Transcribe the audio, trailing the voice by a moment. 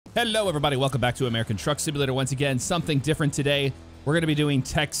Hello everybody, welcome back to American Truck Simulator. Once again, something different today. We're going to be doing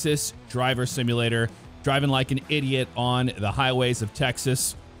Texas Driver Simulator, driving like an idiot on the highways of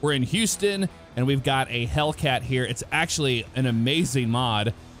Texas. We're in Houston, and we've got a Hellcat here. It's actually an amazing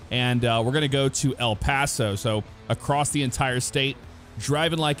mod, and we're going to go to El Paso, so across the entire state,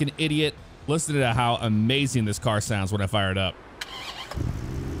 driving like an idiot. Listen to how amazing this car sounds when I fire it up.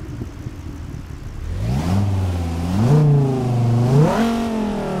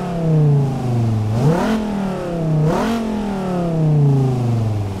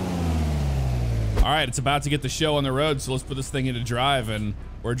 All right, it's about to get the show on the road, so let's put this thing into drive, and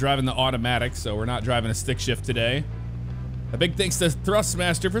we're driving the automatic, so we're not driving a stick shift today. A big thanks to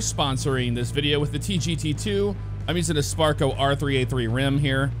Thrustmaster for sponsoring this video with the TGT2. I'm using a Sparco R3A3 rim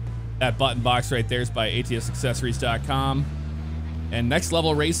here. That button box right there is by ATSaccessories.com. And Next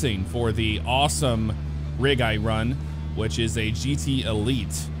Level Racing for the awesome rig I run, which is a GT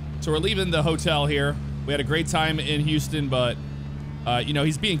Elite. So we're leaving the hotel here. We had a great time in Houston, but you know,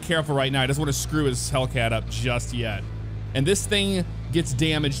 he's being careful right now. He doesn't want to screw his Hellcat up just yet. And this thing gets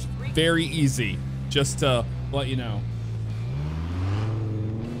damaged very easy, just to let you know.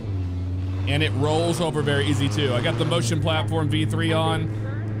 And it rolls over very easy too. I got the Motion Platform V3 on.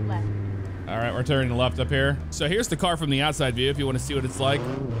 All right, we're turning left up here. So here's the car from the outside view if you want to see what it's like.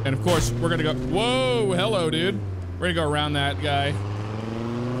 And of course, we're gonna go, whoa, hello, dude. We're gonna go around that guy,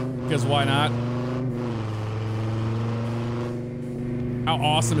 because why not? How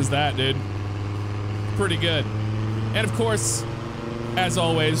awesome is that, dude? Pretty good. And of course, as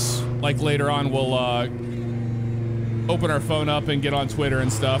always, like later on, we'll open our phone up and get on Twitter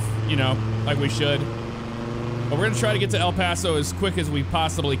and stuff, you know, like we should. But we're gonna try to get to El Paso as quick as we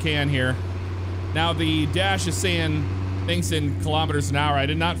possibly can here. Now the dash is saying things in kilometers an hour. I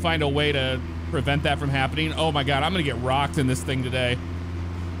did not find a way to prevent that from happening. Oh my God, I'm gonna get rocked in this thing today.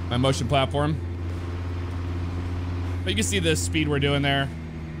 My Motion Platform. But you can see the speed we're doing there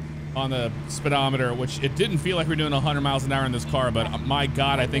on the speedometer, which it didn't feel like we're doing 100 miles an hour in this car, but my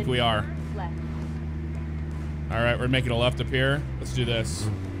God, I think we are. All right, we're making a left up here. Let's do this.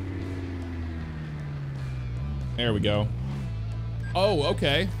 There we go. Oh,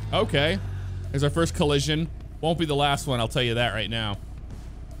 okay, okay. There's our first collision. Won't be the last one, I'll tell you that right now.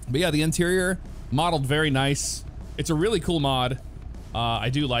 But yeah, the interior, modeled very nice. It's a really cool mod.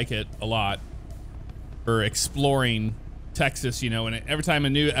 I do like it a lot. For exploring Texas, you know, and every time a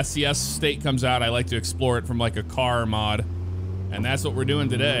new SCS state comes out, I like to explore it from like a car mod, and that's what we're doing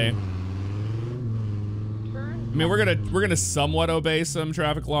today. I mean, we're gonna somewhat obey some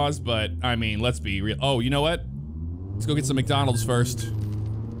traffic laws, but I mean, let's be real. Oh, you know what? Let's go get some McDonald's first.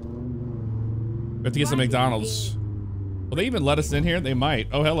 We have to get some McDonald's. Will they even let us in here? They might.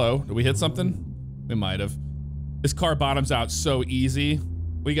 Oh, hello. Did we hit something? We might have. This car bottoms out so easy.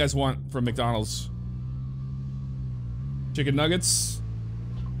 What do you guys want from McDonald's? Chicken nuggets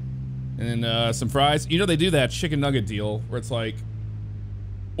and some fries. You know, they do that chicken nugget deal where it's like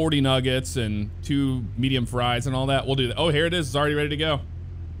 40 nuggets and 2 medium fries and all that. We'll do that. Oh, here it is. It's already ready to go.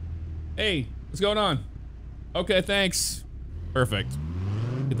 Hey, what's going on? Okay, thanks. Perfect.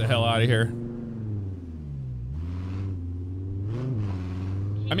 Get the hell out of here.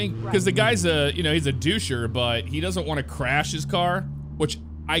 I mean, because the guy's you know, he's a doucher, but he doesn't want to crash his car, which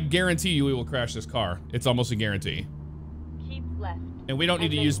I guarantee you we will crash this car. It's almost a guarantee. And we don't need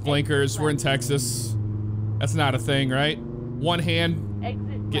to use blinkers. We're in Texas. That's not a thing, right? One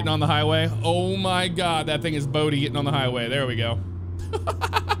hand getting on the highway. Oh my God, that thing is Bodie getting on the highway. There we go.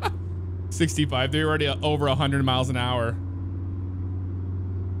 65, they're already over 100 miles an hour.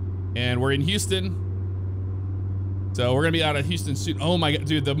 And we're in Houston. So we're gonna be out of Houston soon. Oh my God,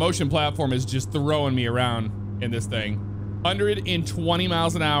 dude, the Motion Platform is just throwing me around in this thing. 120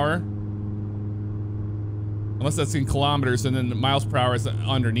 miles an hour. Unless that's in kilometers, and then the miles per hour is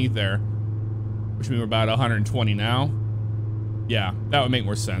underneath there, which means we're about 120 now. Yeah, that would make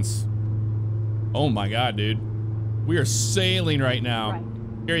more sense. Oh my God, dude. We are sailing right now. Right.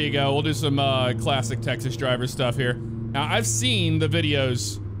 Here you go. We'll do some classic Texas driver stuff here. Now, I've seen the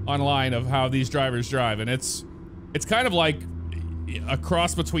videos online of how these drivers drive, and it's kind of like a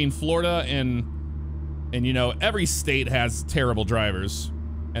cross between Florida and you know, every state has terrible drivers,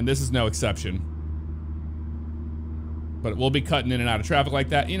 and this is no exception. But we'll be cutting in and out of traffic like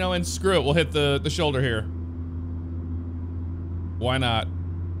that, you know, and screw it, we'll hit the shoulder here. Why not?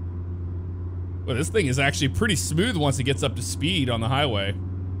 Well, this thing is actually pretty smooth once it gets up to speed on the highway.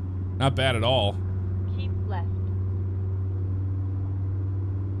 Not bad at all. Keep left.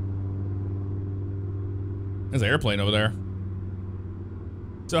 There's an airplane over there.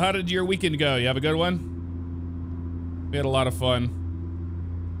 So how did your weekend go? You have a good one? We had a lot of fun.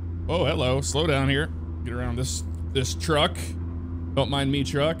 Oh, hello. Slow down here. Get around this truck. Don't mind me,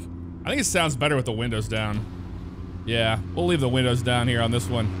 truck. I think it sounds better with the windows down. Yeah, we'll leave the windows down here on this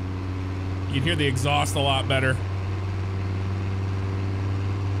one. You can hear the exhaust a lot better.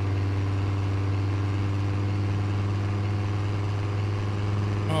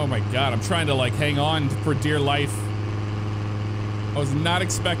 Oh my God, I'm trying to like hang on for dear life. I was not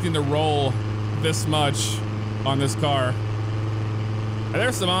expecting to roll this much on this car.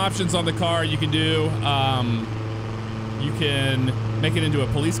 There's some options on the car you can do. You can make it into a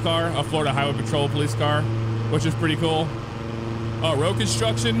police car, a Florida Highway Patrol police car, which is pretty cool. Oh, road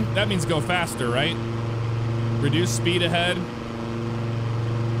construction, that means go faster, right? Reduce speed ahead.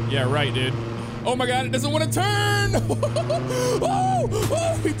 Yeah, right, dude. Oh my God, it doesn't want to turn! Oh,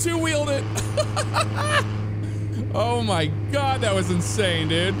 he two-wheeled it! Oh my God, that was insane,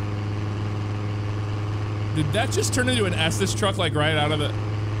 dude. Did that just turn into an Estes truck like right out of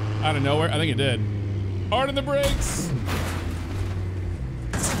nowhere? I think it did. Hard on the brakes!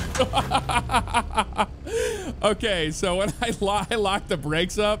 Okay, so when I locked the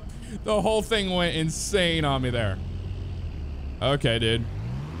brakes up, the whole thing went insane on me there. Okay, dude.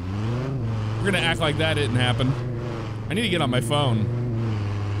 We're gonna act like that didn't happen. I need to get on my phone.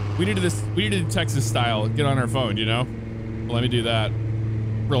 We need to Texas style, get on our phone, you know? Well, let me do that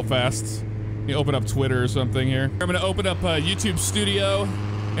real fast. Let me open up Twitter or something here. I'm gonna open up YouTube Studio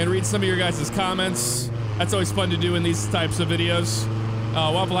and read some of your guys' comments. That's always fun to do in these types of videos.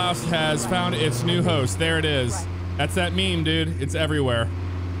 Waffle House has found its new host. There it is. That's that meme, dude. It's everywhere.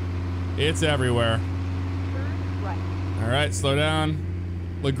 It's everywhere. All right, slow down.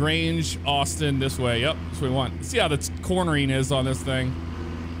 LaGrange, Austin, this way. Yep, that's what we want. See how the cornering is on this thing.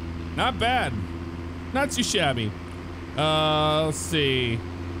 Not bad. Not too shabby. Let's see.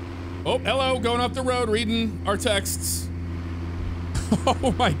 Oh, hello, going up the road, reading our texts.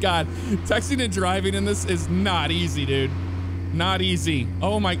 Oh my God, texting and driving in this is not easy, dude. Not easy.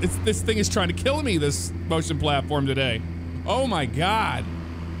 Oh my, this thing is trying to kill me, this motion platform today. Oh my God.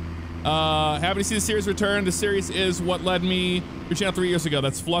 Happy to see the series return. The series is what led me to your channel 3 years ago.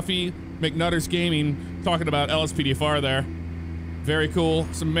 That's Fluffy McNutters Gaming talking about LSPDFR there. Very cool.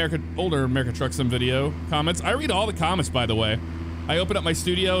 Some older America Truck Sim video comments. I read all the comments, by the way. I open up my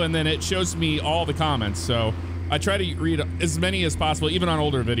studio and then it shows me all the comments. So I try to read as many as possible, even on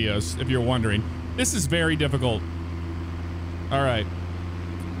older videos, if you're wondering. This is very difficult. All right.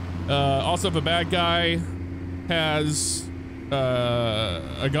 Also, if a bad guy has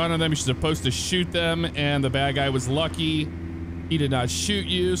a gun on them, you're supposed to shoot them, and the bad guy was lucky. He did not shoot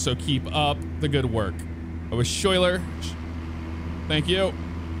you, so keep up the good work. I was Schuyler. Thank you.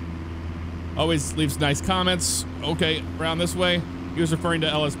 Always leaves nice comments. Okay, around this way. He was referring to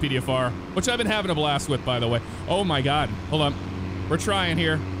LSPDFR, which I've been having a blast with, by the way. Oh my God. Hold on. We're trying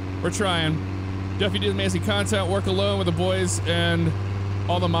here. We're trying. Jeff, you do amazing content. Work alone with the boys and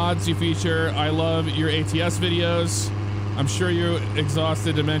all the mods you feature. I love your ATS videos. I'm sure you're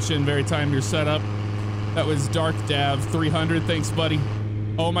exhausted to mention very time your setup. That was Dark Dav 300. Thanks, buddy.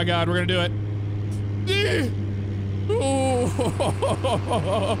 Oh my God, we're gonna do it.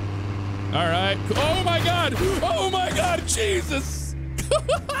 Oh. All right. Oh my God. Oh my God. Jesus.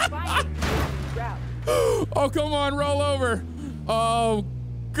 Oh, come on, roll over. Oh,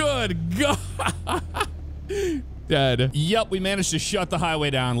 good God. Dead. Yep, we managed to shut the highway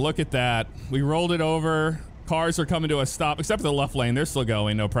down. Look at that. We rolled it over. Cars are coming to a stop, except for the left lane. They're still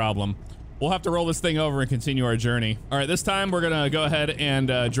going, no problem. We'll have to roll this thing over and continue our journey. All right, this time we're gonna go ahead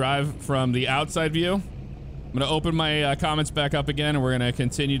and drive from the outside view. I'm gonna open my comments back up again, and we're gonna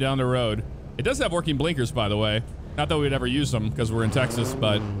continue down the road. It does have working blinkers, by the way. Not that we'd ever use them because we're in Texas,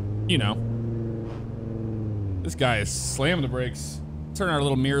 but you know. This guy is slamming the brakes. Turn our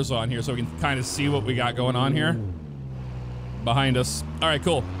little mirrors on here so we can kind of see what we got going on here behind us. All right,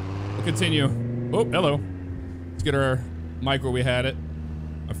 cool. We'll continue. Oh, hello. Let's get our mic where we had it.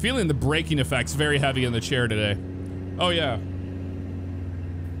 I'm feeling the braking effects very heavy in the chair today. Oh yeah.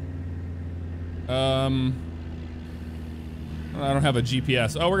 I don't have a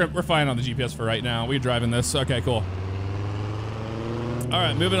GPS. Oh, we're fine on the GPS for right now. We're driving this. Okay, cool. All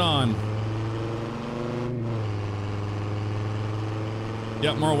right, moving on.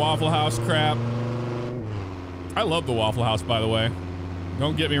 Yep, more Waffle House crap. I love the Waffle House, by the way.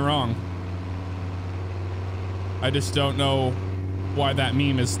 Don't get me wrong. I just don't know why that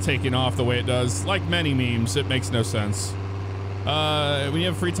meme is taking off the way it does. Like many memes, it makes no sense. When you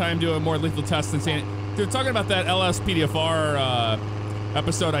have free time, do a more lethal test and say, they're talking about that LSPDFR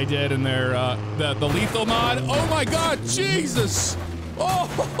episode I did in there, the lethal mod. Oh my God, Jesus! Oh.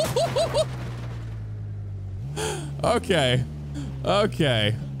 Okay.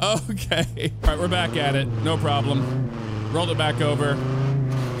 Okay. Okay. All right, we're back at it. No problem. Rolled it back over.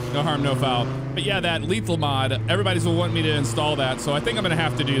 No harm, no foul. But yeah, that lethal mod, everybody's been wanting me to install that, so I think I'm gonna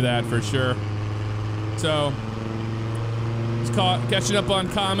have to do that for sure. So, just catching up on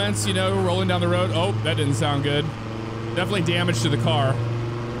comments, you know, rolling down the road. Oh, that didn't sound good. Definitely damage to the car.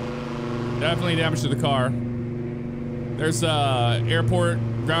 Definitely damage to the car. There's airport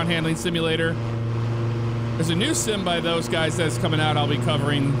ground handling simulator. There's a new sim by those guys that's coming out I'll be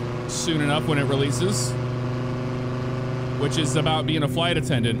covering soon enough when it releases, which is about being a flight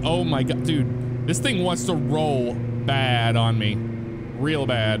attendant. Oh my god, dude, this thing wants to roll bad on me. Real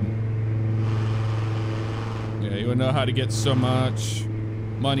bad. Yeah, you would know how to get so much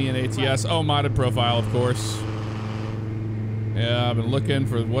money in ATS. Oh, modded profile, of course. Yeah, I've been looking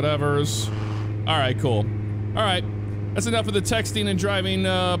for whatevers. All right, cool. All right, that's enough of the texting and driving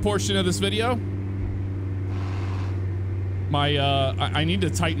portion of this video. I need to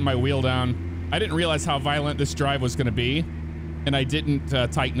tighten my wheel down. I didn't realize how violent this drive was gonna be, and I didn't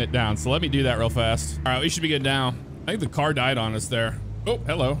tighten it down. So let me do that real fast. All right, we should be good now. I think the car died on us there. Oh,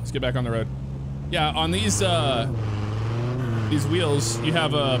 hello. Let's get back on the road. Yeah, on these wheels, you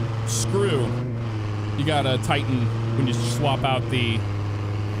have a screw you gotta tighten when you swap out the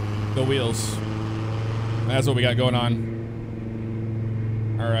wheels. That's what we got going on.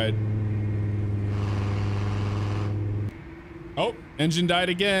 All right. Oh, engine died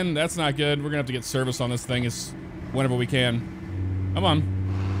again. That's not good. We're gonna have to get service on this thing whenever we can. Come on.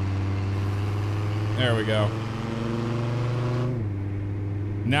 There we go.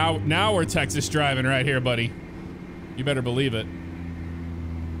 Now we're Texas driving right here, buddy. You better believe it.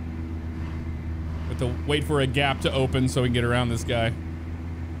 Have to wait for a gap to open so we can get around this guy.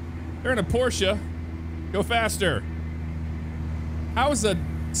 They're in a Porsche. Go faster. How is a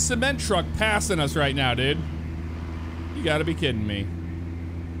cement truck passing us right now, dude? You gotta be kidding me.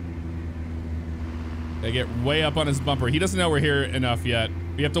 They get way up on his bumper. He doesn't know we're here enough yet.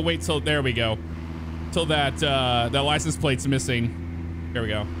 We have to wait till, there we go. Till that license plate's missing. Here we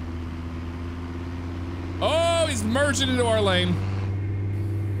go. Oh, he's merging into our lane.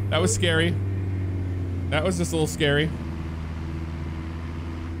 That was scary. That was just a little scary.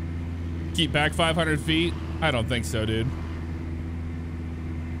 Keep back 500 feet? I don't think so, dude.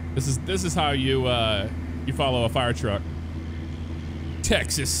 This is how you follow a fire truck.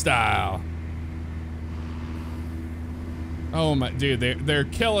 Texas style. Oh my, dude, they're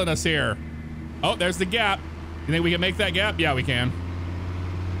killing us here. Oh, there's the gap. You think we can make that gap? Yeah, we can.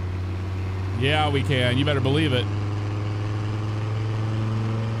 Yeah, we can. You better believe it.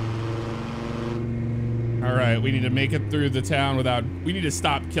 All right, we need to make it through the town without... We need to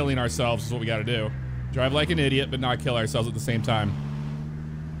stop killing ourselves is what we got to do. Drive like an idiot, but not kill ourselves at the same time.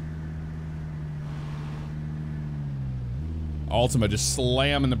 Altima just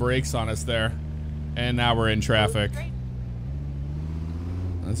slamming the brakes on us there. And now we're in traffic.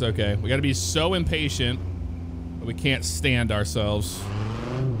 That's okay. We got to be so impatient that we can't stand ourselves.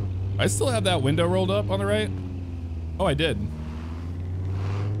 I still have that window rolled up on the right? Oh, I did.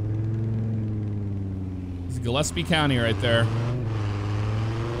 It's Gillespie County right there.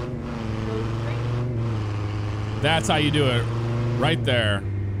 That's how you do it. Right there.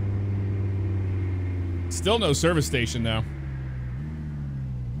 Still no service station though.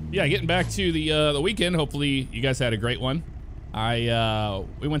 Yeah, getting back to the weekend. Hopefully you guys had a great one.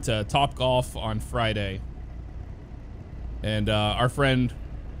 We went to Topgolf on Friday. And our friend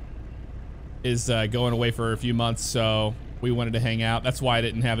is going away for a few months, so we wanted to hang out. That's why I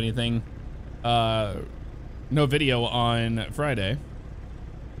didn't have anything, no video on Friday.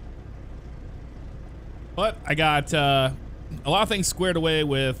 But I got a lot of things squared away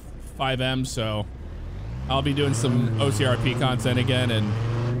with FiveM, so I'll be doing some OCRP content again. And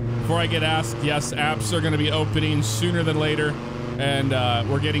before I get asked, yes, apps are going to be opening sooner than later, and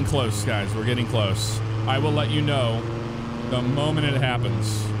we're getting close, guys. We're getting close. I will let you know the moment it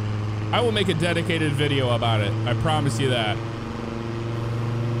happens. I will make a dedicated video about it. I promise you that.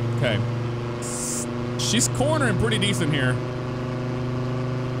 Okay. She's cornering pretty decent here.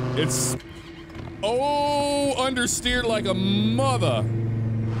 It's... Oh, understeered like a mother.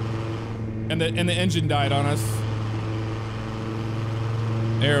 And the engine died on us.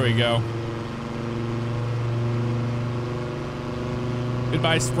 There we go.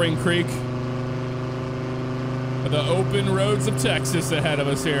 Goodbye, Spring Creek. The open roads of Texas ahead of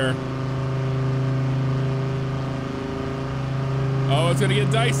us here. Oh, it's gonna get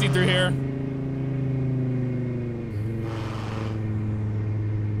dicey through here.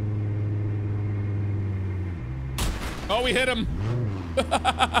 Oh, we hit him.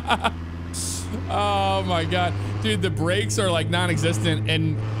 Oh my God. Dude, the brakes are like non-existent,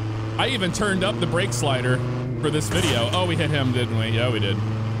 and I even turned up the brake slider for this video. Oh, we hit him, didn't we? Yeah, we did.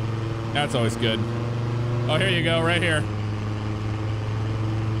 That's always good. Oh, here you go, right here.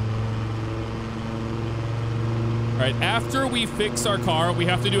 All right, after we fix our car, we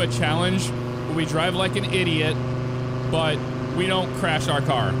have to do a challenge where we drive like an idiot, but we don't crash our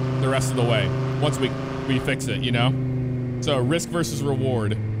car the rest of the way once we fix it, you know? So risk versus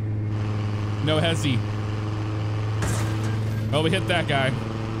reward. No hezzy. Oh, we hit that guy.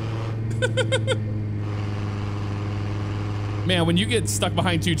 Man, when you get stuck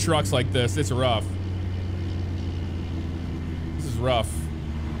behind two trucks like this, it's rough. This is rough.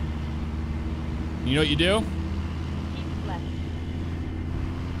 You know what you do?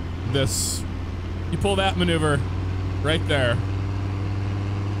 This. You pull that maneuver right there.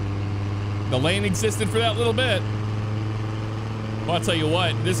 The lane existed for that little bit. Well, I'll tell you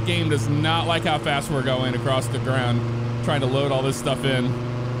what, this game does not like how fast we're going across the ground, trying to load all this stuff in.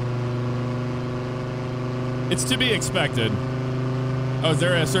 It's to be expected. Oh, is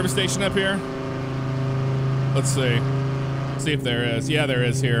there a service station up here? Let's see. See if there is. Yeah, there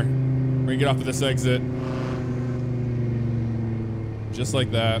is here. We're gonna get off of this exit. Just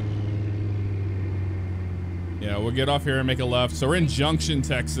like that. Yeah, we'll get off here and make a left. So we're in Junction,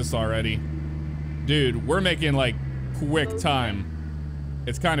 Texas already. Dude, we're making like quick time.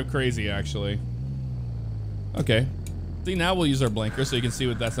 It's kind of crazy, actually. Okay. See, now we'll use our blinker so you can see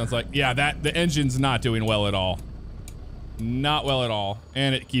what that sounds like. Yeah, the engine's not doing well at all. Not well at all.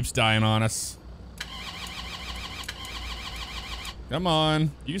 And it keeps dying on us. Come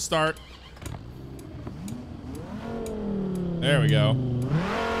on. You start. There we go.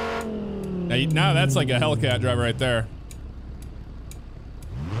 Now that's like a Hellcat driver right there.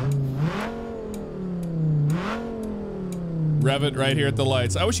 Rev it right here at the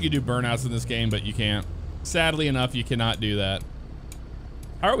lights. I wish you could do burnouts in this game, but you can't. Sadly enough, you cannot do that.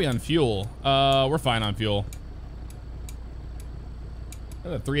 How are we on fuel? We're fine on fuel.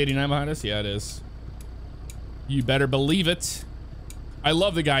 Is that 389 behind us? Yeah, it is. You better believe it. I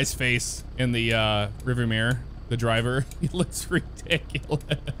love the guy's face in the rearview mirror. The driver. He looks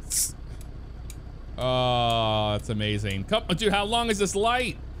ridiculous. Oh, that's amazing. Come on, dude, how long is this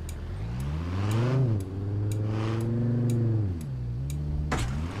light?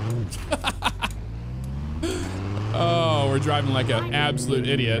 Oh, we're driving like an absolute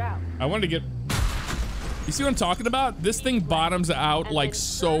idiot. I wanted to get... You see what I'm talking about? This thing bottoms out like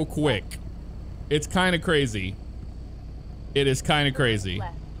so quick. It's kind of crazy. It is kind of crazy.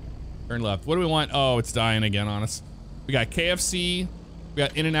 Turn left. What do we want? Oh, it's dying again on us. We got KFC, we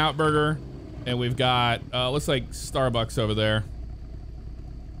got In-N-Out Burger, and we've got, looks like Starbucks over there.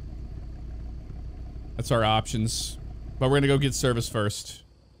 That's our options. But we're gonna go get service first.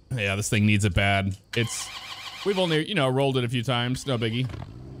 Yeah, this thing needs it bad. We've only, you know, rolled it a few times. No biggie.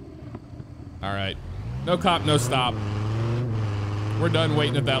 All right. No cop, no stop. We're done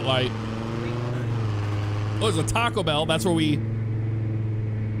waiting at that light. Oh, there's a Taco Bell. That's where we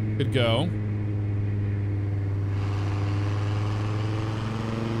could go.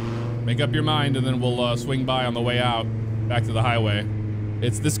 Make up your mind, and then we'll swing by on the way out, back to the highway.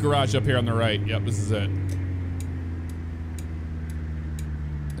 It's this garage up here on the right. Yep, this is it.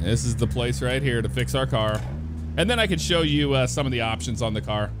 This is the place right here to fix our car. And then I could show you some of the options on the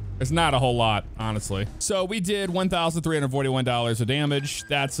car. There's not a whole lot, honestly. So we did $1,341 of damage.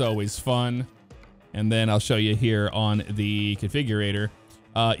 That's always fun. And then I'll show you here on the configurator.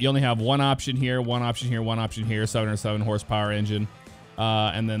 You only have one option here, one option here, one option here, 707 horsepower engine.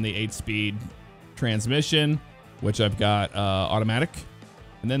 And then the 8-speed transmission, which I've got automatic.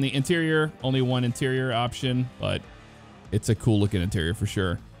 And then the interior, only one interior option, but it's a cool looking interior for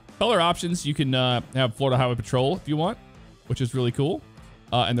sure. Color options, you can have Florida Highway Patrol if you want, which is really cool.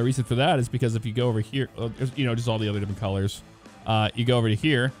 And the reason for that is because if you go over here, you know, just all the other different colors. You go over to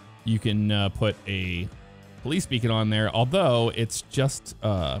here, you can put a police beacon on there, although it's just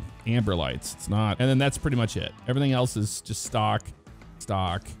amber lights. It's not, and then that's pretty much it. Everything else is just stock.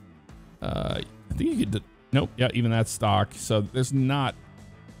 I think you could, nope, yeah, even that's stock. So there's not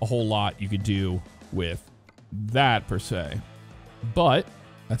a whole lot you could do with that per se, but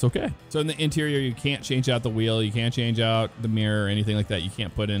that's okay. So in the interior, you can't change out the wheel, you can't change out the mirror or anything like that. You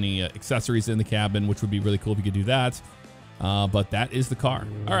can't put any accessories in the cabin, which would be really cool if you could do that. But that is the car.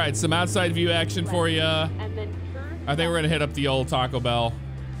 All right, some outside view action for you. I think we're gonna hit up the old Taco Bell.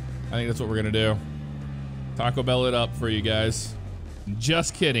 I think that's what we're gonna do. Taco Bell it up for you guys.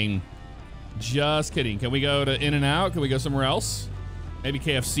 Just kidding. Just kidding. Can we go to In-N-Out? Can we go somewhere else? Maybe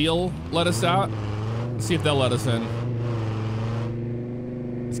KFC will let us out. Let's see if they'll let us in.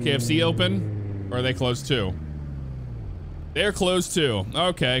 Is KFC open? Or are they closed too? They're closed too.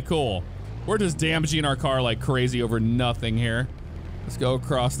 Okay, cool. We're just damaging our car like crazy over nothing here. Let's go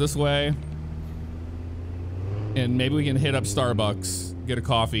across this way. And maybe we can hit up Starbucks, get a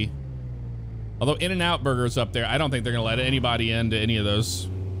coffee. Although In-N-Out Burger's up there, I don't think they're gonna let anybody into any of those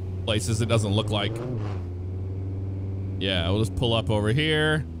places. It doesn't look like. Yeah, we'll just pull up over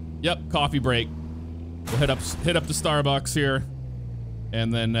here. Yep, coffee break. We'll hit up the Starbucks here,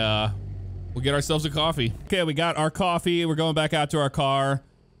 and then we'll get ourselves a coffee. Okay, we got our coffee. We're going back out to our car.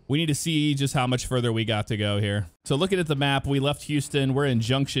 We need to see just how much further we got to go here. So looking at the map, we left Houston. We're in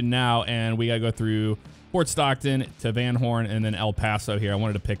Junction now, and we gotta go through Fort Stockton to Van Horn and then El Paso here. I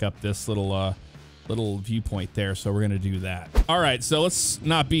wanted to pick up this little viewpoint there, so we're gonna do that. All right, so let's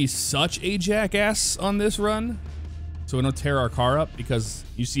not be such a jackass on this run, so we don't tear our car up, because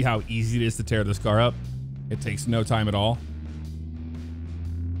you see how easy it is to tear this car up. It takes no time at all.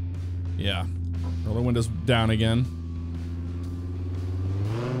 Yeah, roll the windows down again.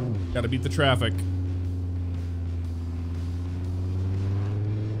 Gotta beat the traffic.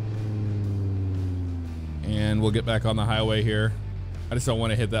 And we'll get back on the highway here. I just don't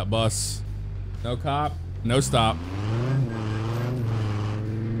want to hit that bus. No cop, no stop.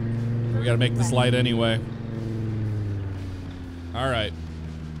 We gotta make this light anyway. All right,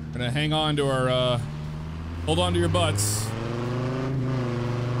 gonna hang on to our, hold on to your butts.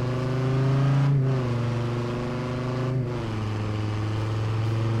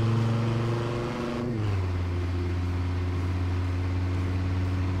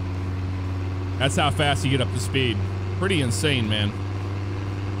 That's how fast you get up to speed. Pretty insane, man.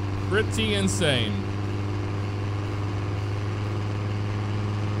 Pretty insane.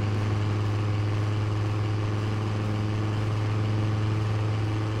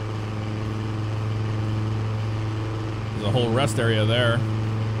 There's a whole rest area there.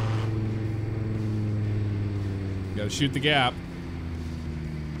 Gotta shoot the gap.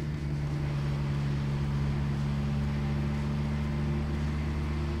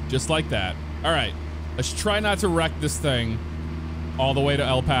 Just like that. All right, let's try not to wreck this thing all the way to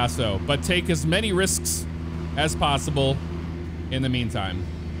El Paso, but take as many risks as possible in the meantime.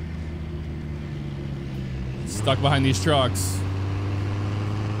 Stuck behind these trucks.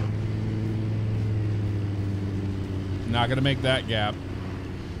 Not gonna make that gap.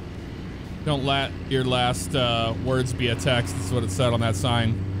 Don't let your last words be a text. That's what it said on that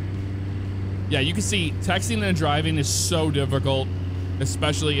sign. Yeah, you can see texting and driving is so difficult,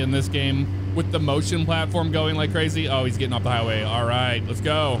 especially in this game. With the motion platform going like crazy. Oh, he's getting off the highway. All right, let's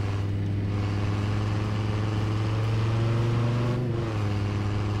go.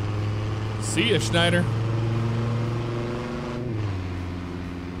 See ya, Schneider.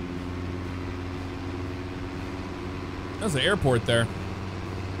 There's the airport there.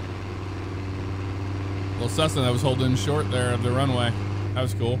 Little Cessna that was holding short there of the runway. That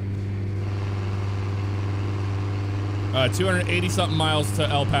was cool. 280 something miles to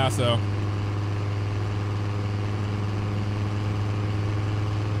El Paso.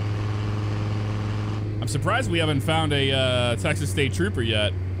 I'm surprised we haven't found a Texas State Trooper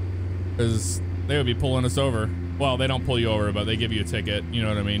yet, because they would be pulling us over. Well, they don't pull you over, but they give you a ticket. You know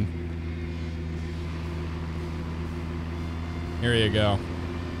what I mean? Here you go.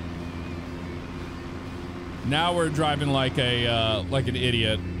 Now we're driving like a like an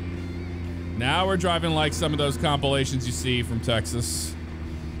idiot. Now we're driving like some of those compilations you see from Texas.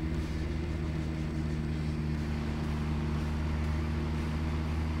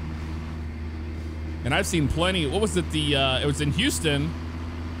 And I've seen plenty. What was it? It was in Houston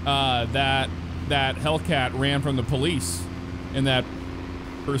that Hellcat ran from the police in that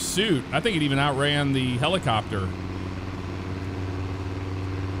pursuit. I think it even outran the helicopter.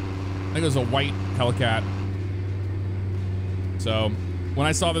 I think it was a white Hellcat. So when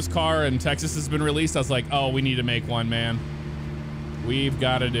I saw this car and Texas has been released, I was like, oh, we need to make one, man. We've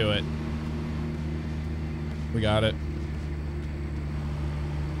got to do it. We got it.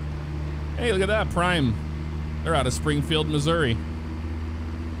 Hey, look at that, Prime. They're out of Springfield, Missouri.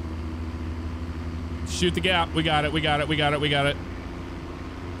 Shoot the gap. We got it, we got it, we got it, we got it.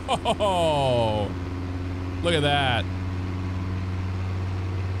 Oh, look at that.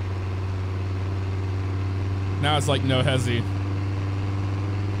 Now it's like no hezzy.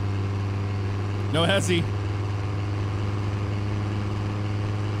 No hezzy.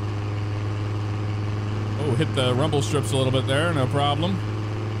 Oh, hit the rumble strips a little bit there, no problem.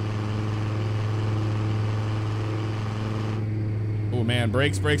 Oh man,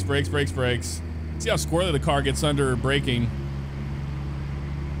 brakes, brakes, brakes, brakes, brakes. See how squirrely the car gets under braking.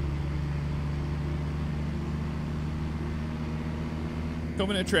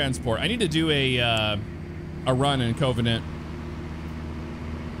 Covenant Transport. I need to do a run in Covenant.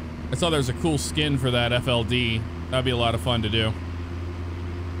 I saw there was a cool skin for that FLD. That'd be a lot of fun to do.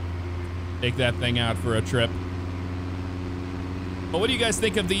 Take that thing out for a trip. But what do you guys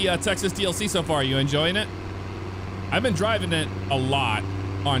think of the Texas DLC so far? Are you enjoying it? I've been driving it a lot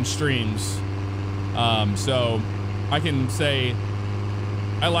on streams. So I can say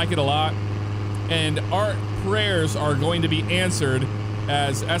I like it a lot. And our prayers are going to be answered,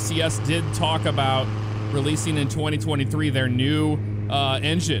 as SCS did talk about releasing in 2023 their new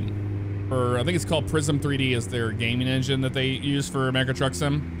engine. Or I think it's called Prism 3D is their gaming engine that they use for Mega Truck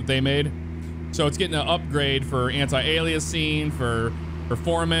Sim that they made. So it's getting an upgrade for anti-aliasing, for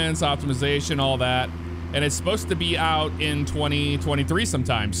performance, optimization, all that. And it's supposed to be out in 2023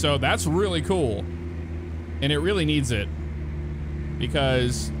 sometime. So that's really cool. And it really needs it.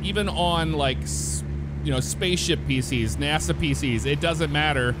 Because even on, like, you know, spaceship PCs, NASA PCs, it doesn't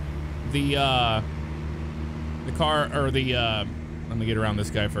matter. The car, or the, let me get around this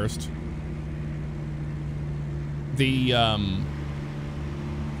guy first. The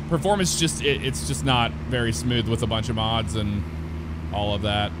performance just, it's just not very smooth with a bunch of mods and all of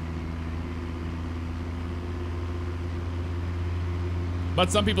that.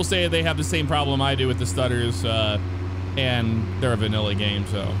 But some people say they have the same problem I do with the stutters, and they're a vanilla game,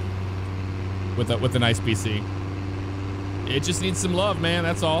 so with a nice PC. It just needs some love, man,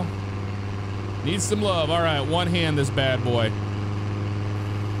 that's all. Needs some love. All right, one hand this bad boy.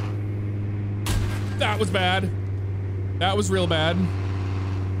 That was bad. That was real bad.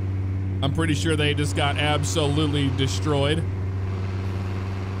 I'm pretty sure they just got absolutely destroyed.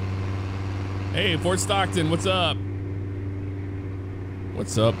 Hey, Fort Stockton, what's up?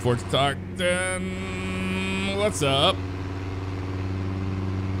 What's up, Fort Stockton? What's up?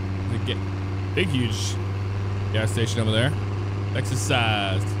 Big, huge gas station over there.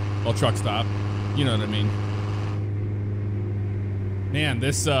 Exercised. Well, truck stop. You know what I mean. Man,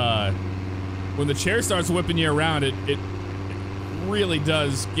 this, when the chair starts whipping you around, it really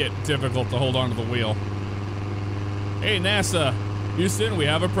does get difficult to hold onto the wheel. Hey, NASA, Houston, we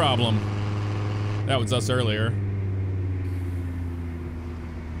have a problem. That was us earlier.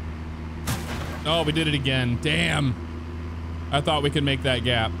 Oh, we did it again. Damn. I thought we could make that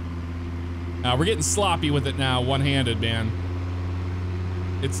gap. We're getting sloppy with it now, one-handed, man.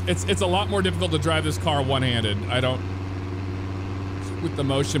 It's a lot more difficult to drive this car one-handed. With the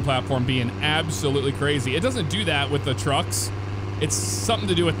motion platform being absolutely crazy. It doesn't do that with the trucks. It's something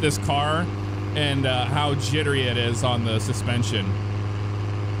to do with this car and how jittery it is on the suspension.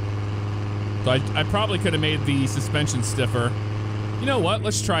 So I probably could have made the suspension stiffer. You know what?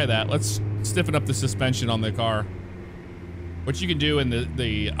 Let's try that. Let's stiffen up the suspension on the car. What you can do in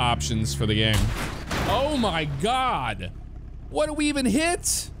the options for the game. Oh my God. What did we even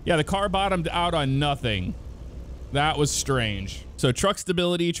hit? Yeah, the car bottomed out on nothing. That was strange. So truck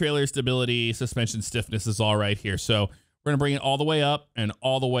stability, trailer stability, suspension stiffness is all right here. So we're gonna bring it all the way up and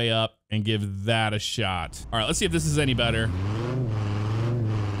all the way up and give that a shot. All right, let's see if this is any better.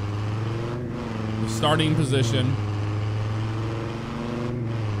 Starting position.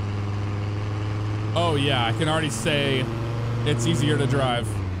 Oh yeah, I can already say it's easier to drive.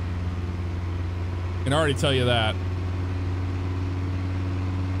 I can already tell you that.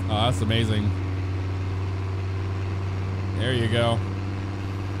 Oh, that's amazing. There you go.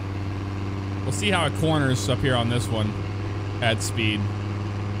 We'll see how it corners up here on this one at speed.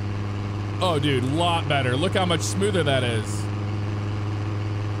 Oh, dude, a lot better. Look how much smoother that is.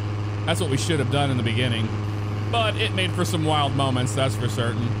 That's what we should have done in the beginning. But it made for some wild moments, that's for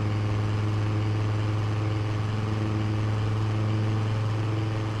certain.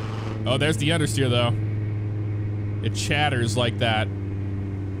 Oh, there's the understeer, though. It chatters like that.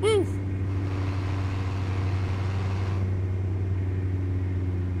 Woo!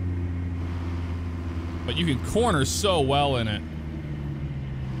 But you can corner so well in it.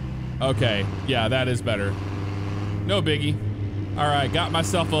 Okay, yeah, that is better. No biggie. All right, got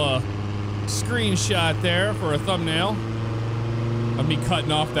myself a screenshot there for a thumbnail of me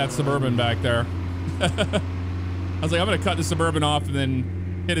cutting off that Suburban back there. I was like, I'm gonna cut the Suburban off and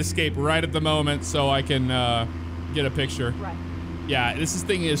then hit escape right at the moment so I can get a picture. Right. Yeah, this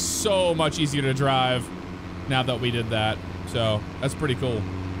thing is so much easier to drive now that we did that. So that's pretty cool.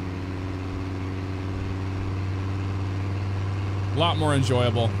 A lot more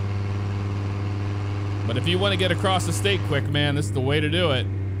enjoyable. But if you want to get across the state quick, man, this is the way to do it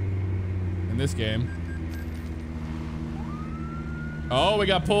in this game. Oh, we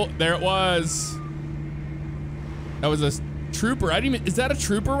got pulled. There it was. That was a trooper. I didn't even, is that a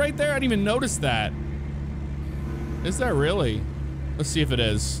trooper right there? I didn't even notice that. Is that really? Let's see if it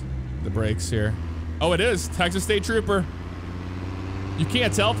is the brakes here. Oh, it is. Texas State Trooper. You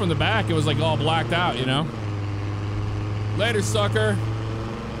can't tell from the back. It was like all blacked out, you know? Later, sucker.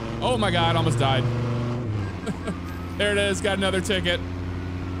 Oh my God, almost died. There it is. Got another ticket.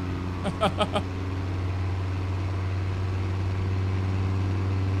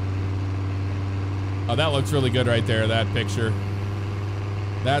 Oh, that looks really good right there, that picture.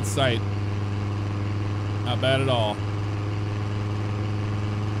 That sight. Not bad at all.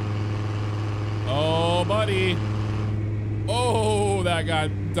 Oh, buddy. Oh, that got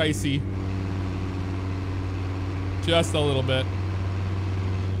dicey. Just a little bit.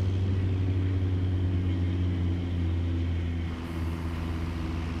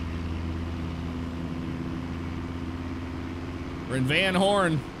 We're in Van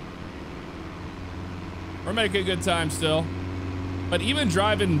Horn. We're making a good time still. But even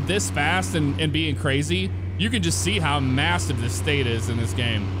driving this fast and being crazy, you can just see how massive this state is in this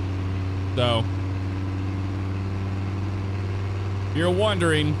game. So, if you're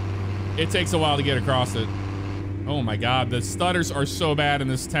wondering, it takes a while to get across it. Oh my God, the stutters are so bad in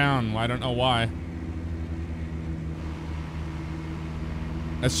this town. I don't know why.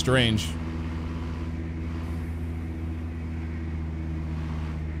 That's strange.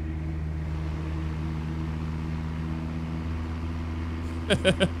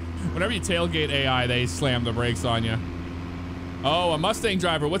 Whenever you tailgate AI, they slam the brakes on you. Oh, a Mustang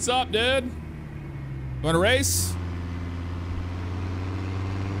driver. What's up, dude? You want to race?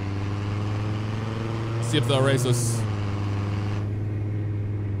 Let's see if they'll race us.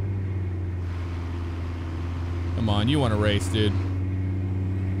 Come on, you want to race, dude.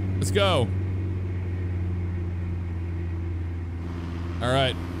 Let's go. All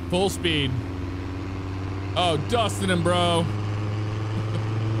right, full speed. Oh, dusting him, bro.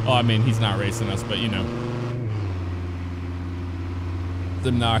 Oh, I mean, he's not racing us, but you know. It's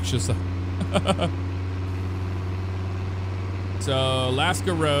obnoxious. So,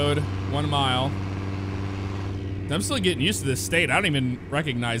 Alaska Road, 1 mile. I'm still getting used to this state. I don't even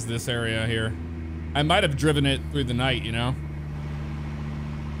recognize this area here. I might have driven it through the night, you know?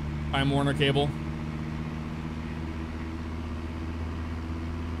 Time Warner Cable.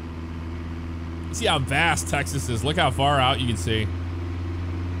 See how vast Texas is. Look how far out you can see.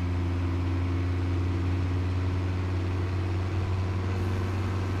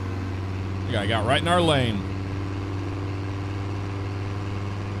 I got right in our lane.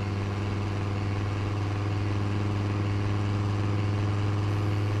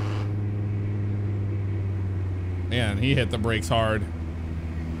 Man, he hit the brakes hard.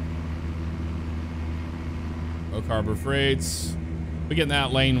 Oak Harbor Freights. We get in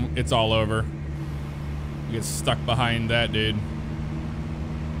that lane, it's all over. We get stuck behind that dude.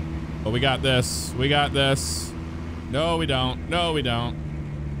 But we got this. We got this. No, we don't. No, we don't.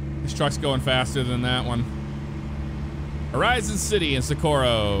 This truck's going faster than that one. Horizon City and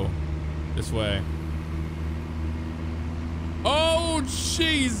Socorro. This way. Oh,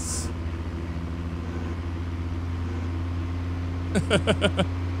 jeez.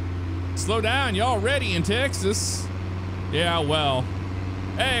 Slow down. Y'all ready in Texas? Yeah, well.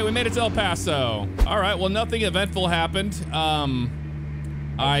 Hey, we made it to El Paso. All right, well, nothing eventful happened.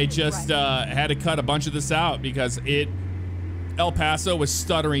 I just had to cut a bunch of this out because El Paso was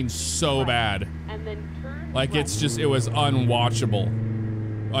stuttering so bad. Like, it was unwatchable.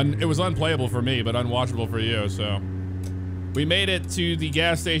 It was unplayable for me, but unwatchable for you, so. We made it to the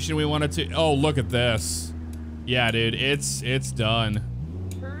gas station we wanted to. Oh, look at this. Yeah, dude, it's done.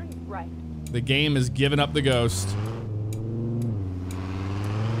 Turn right. The game has given up the ghost.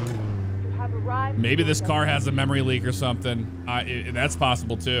 Maybe this car has a memory leak or something. That's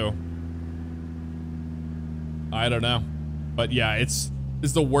possible too. I don't know. But yeah, it's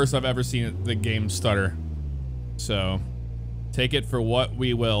the worst I've ever seen the game stutter. So take it for what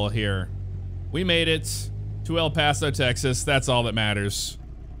we will here. We made it to El Paso, Texas. That's all that matters.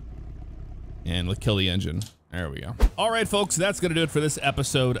 And let's kill the engine. There we go. All right, folks, that's going to do it for this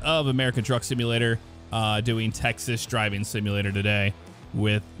episode of American Truck Simulator, doing Texas Driving Simulator today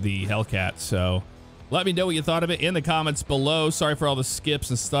with the Hellcat. So let me know what you thought of it in the comments below. Sorry for all the skips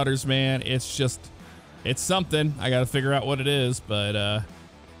and stutters, man. It's something. I got to figure out what it is, but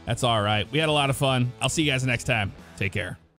that's all right. We had a lot of fun. I'll see you guys next time. Take care.